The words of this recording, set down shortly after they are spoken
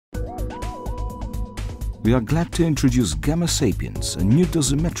We are glad to introduce Gamma Sapiens, a new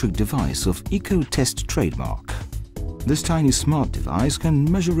dosimetric device of ECOTEST trademark. This tiny smart device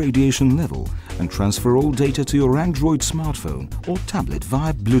can measure radiation level and transfer all data to your Android smartphone or tablet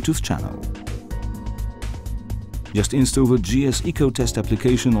via Bluetooth channel. Just install the GS ECOTEST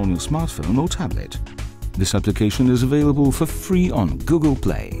application on your smartphone or tablet. This application is available for free on Google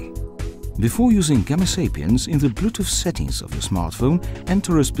Play. Before using Gamma Sapiens, in the Bluetooth settings of your smartphone,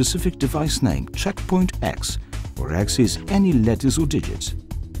 enter a specific device name checkpoint X, where X is any letters or digits.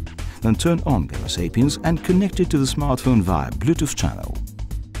 Then turn on Gamma Sapiens and connect it to the smartphone via Bluetooth channel.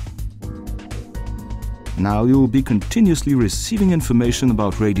 Now you will be continuously receiving information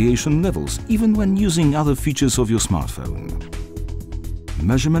about radiation levels, even when using other features of your smartphone.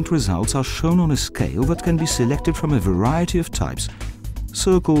 Measurement results are shown on a scale that can be selected from a variety of types: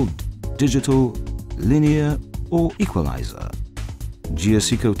 circle, digital, linear or equalizer.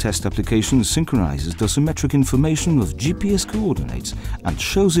 GS ECOTEST application synchronizes dosimetric information with GPS coordinates and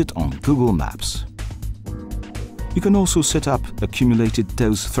shows it on Google Maps. You can also set up accumulated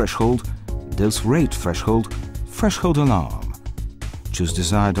dose threshold, dose rate threshold, threshold alarm. Choose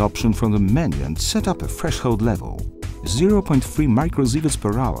desired option from the menu and set up a threshold level. 0.3 microsieverts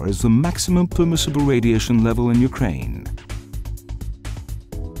per hour is the maximum permissible radiation level in Ukraine.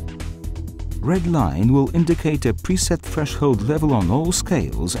 Red line will indicate a preset threshold level on all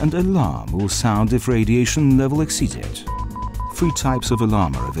scales, and alarm will sound if radiation level exceeds it. 3 types of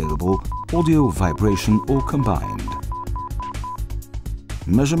alarm are available: audio, vibration or combined.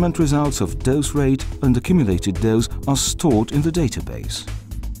 Measurement results of dose rate and accumulated dose are stored in the database.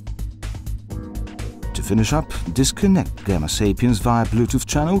 To finish up, disconnect Gamma Sapiens via Bluetooth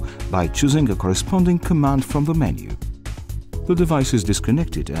channel by choosing a corresponding command from the menu. The device is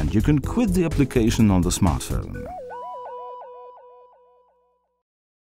disconnected and you can quit the application on the smartphone.